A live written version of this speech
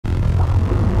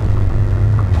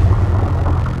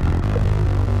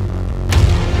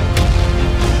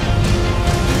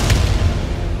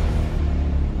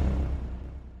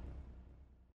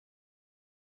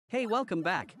Hey, welcome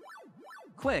back.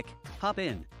 Quick, hop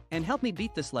in, and help me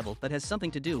beat this level that has something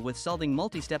to do with solving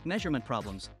multi-step measurement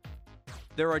problems.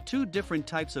 There are two different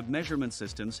types of measurement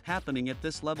systems happening at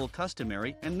this level: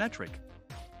 customary and metric.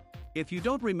 If you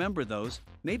don't remember those,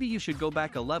 maybe you should go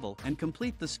back a level and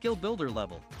complete the skill builder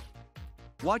level.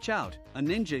 Watch out, a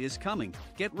ninja is coming,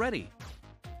 get ready.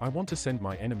 I want to send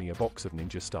my enemy a box of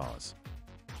ninja stars.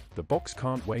 The box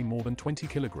can't weigh more than 20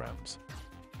 kilograms.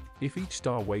 If each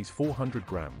star weighs 400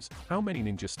 grams, how many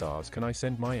ninja stars can I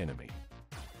send my enemy?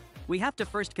 We have to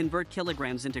first convert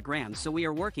kilograms into grams, so we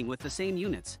are working with the same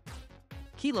units.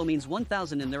 Kilo means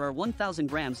 1000 and there are 1000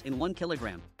 grams in 1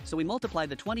 kilogram, so we multiply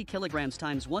the 20 kilograms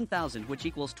times 1000, which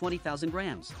equals 20,000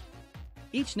 grams.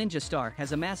 Each ninja star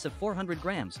has a mass of 400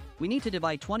 grams. We need to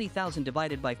divide 20,000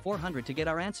 divided by 400 to get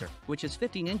our answer, which is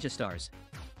 50 ninja stars.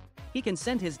 He can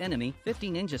send his enemy 50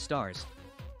 ninja stars.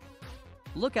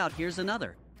 Look out, here's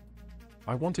another.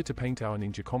 I wanted to paint our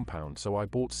ninja compound, so I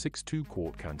bought 6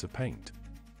 2-quart cans of paint.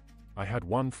 I had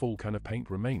 1 full can of paint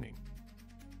remaining.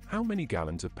 How many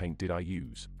gallons of paint did I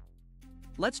use?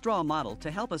 Let's draw a model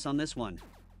to help us on this one.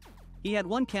 He had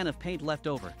 1 can of paint left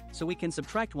over, so we can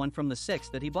subtract 1 from the 6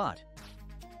 that he bought.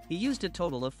 He used a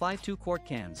total of 5 2-quart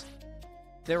cans.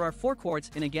 There are 4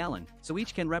 quarts in a gallon, so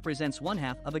each can represents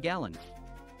 1/2 of a gallon.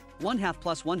 1/2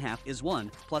 plus 1/2 is 1,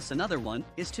 plus another 1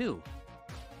 is 2.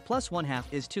 Plus 1/2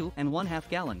 is 2 and 1/2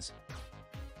 gallons.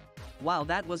 Wow,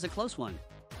 that was a close one.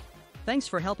 Thanks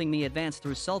for helping me advance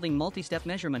through solving multi-step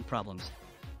measurement problems.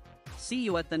 See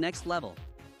you at the next level.